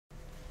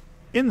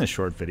In this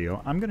short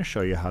video, I'm going to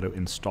show you how to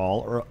install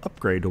or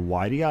upgrade to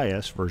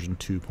YDIS version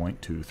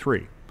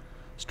 2.23.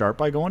 Start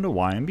by going to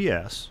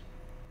YDIS,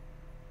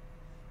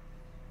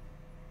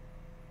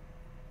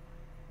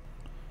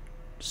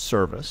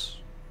 Service,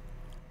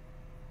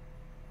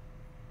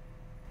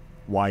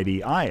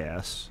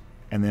 YDIS,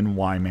 and then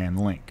YMAN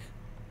Link.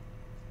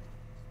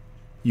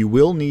 You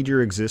will need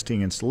your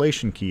existing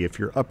installation key if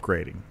you're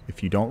upgrading.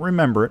 If you don't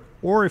remember it,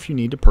 or if you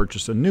need to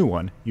purchase a new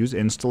one, use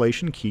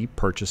installation key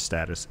purchase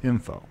status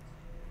info.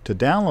 To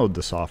download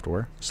the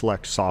software,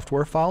 select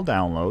Software File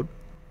Download,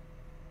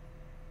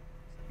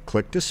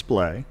 click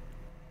Display,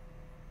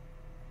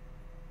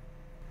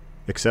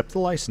 accept the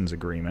license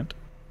agreement,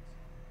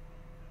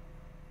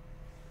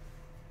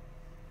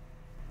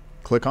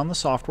 click on the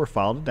software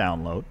file to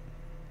download,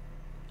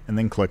 and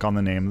then click on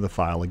the name of the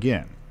file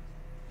again.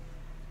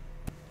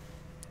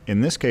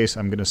 In this case,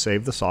 I'm going to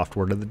save the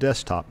software to the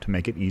desktop to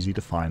make it easy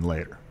to find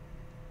later.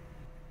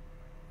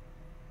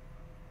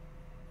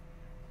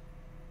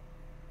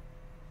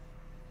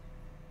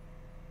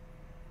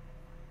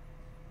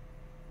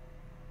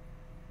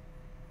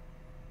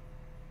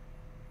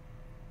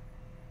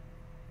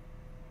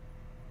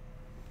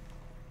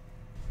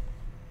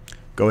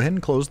 Go ahead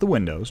and close the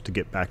windows to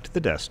get back to the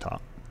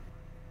desktop.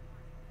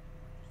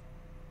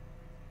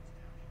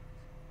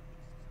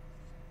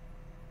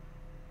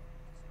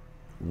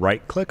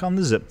 Right-click on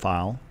the zip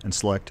file and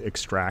select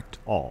Extract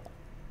All.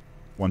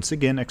 Once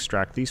again,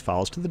 extract these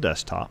files to the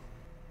desktop.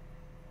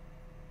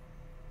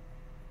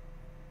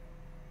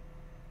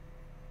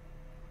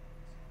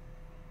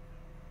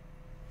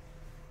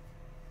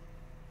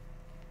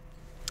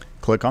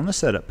 Click on the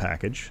Setup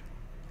package,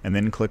 and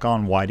then click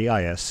on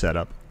YDIS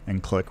Setup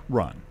and click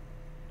Run.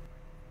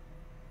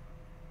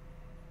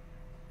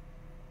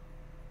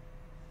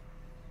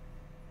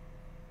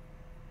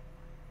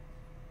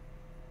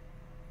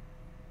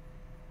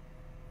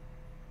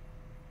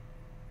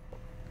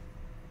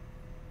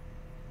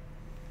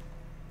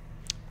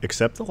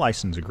 Accept the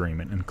license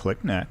agreement and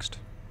click Next.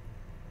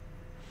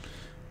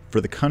 For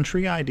the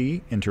country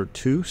ID, enter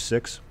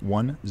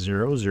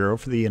 26100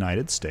 for the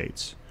United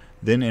States,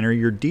 then enter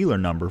your dealer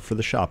number for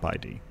the shop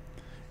ID.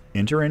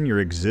 Enter in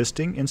your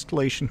existing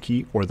installation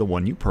key or the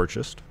one you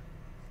purchased,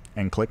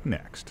 and click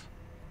Next.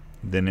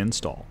 Then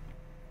Install.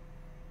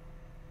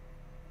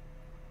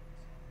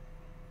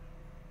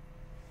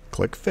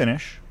 Click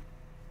Finish.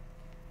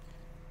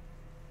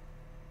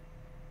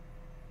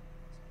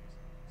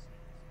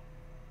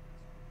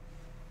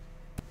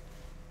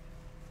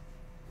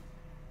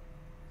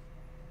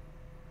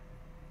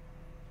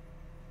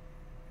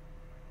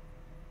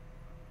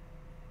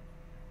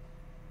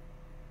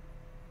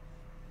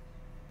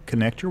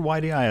 Connect your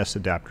YDIS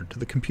adapter to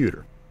the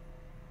computer.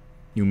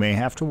 You may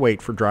have to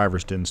wait for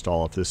drivers to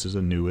install if this is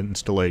a new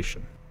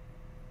installation.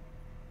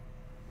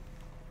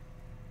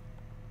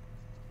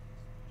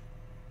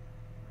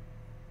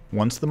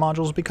 Once the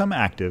modules become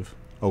active,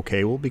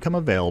 OK will become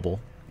available.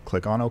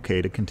 Click on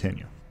OK to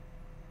continue.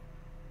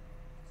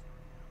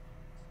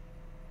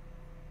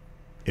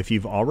 If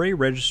you've already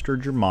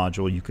registered your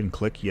module, you can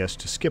click Yes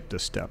to skip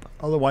this step.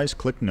 Otherwise,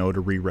 click No to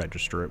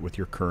re-register it with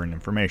your current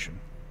information.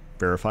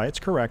 Verify it's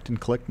correct and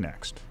click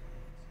Next.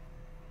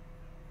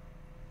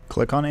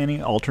 Click on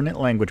any alternate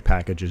language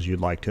packages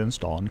you'd like to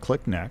install and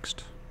click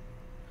Next.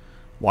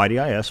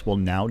 YDIS will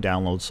now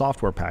download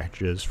software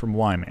packages from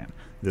YMAN.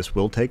 This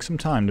will take some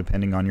time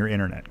depending on your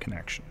internet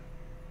connection.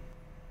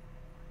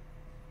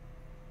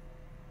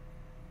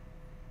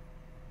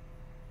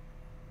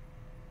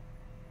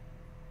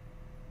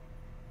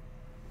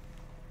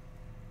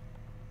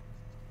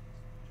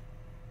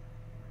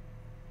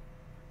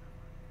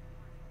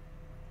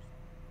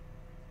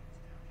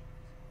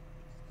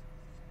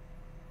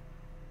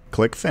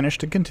 Click Finish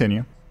to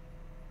continue.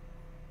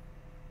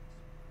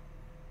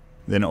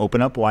 Then open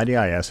up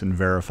YDIS and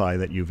verify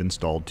that you've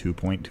installed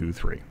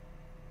 2.23.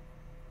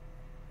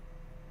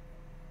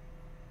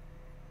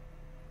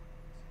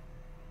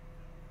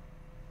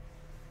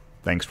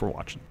 Thanks for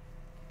watching.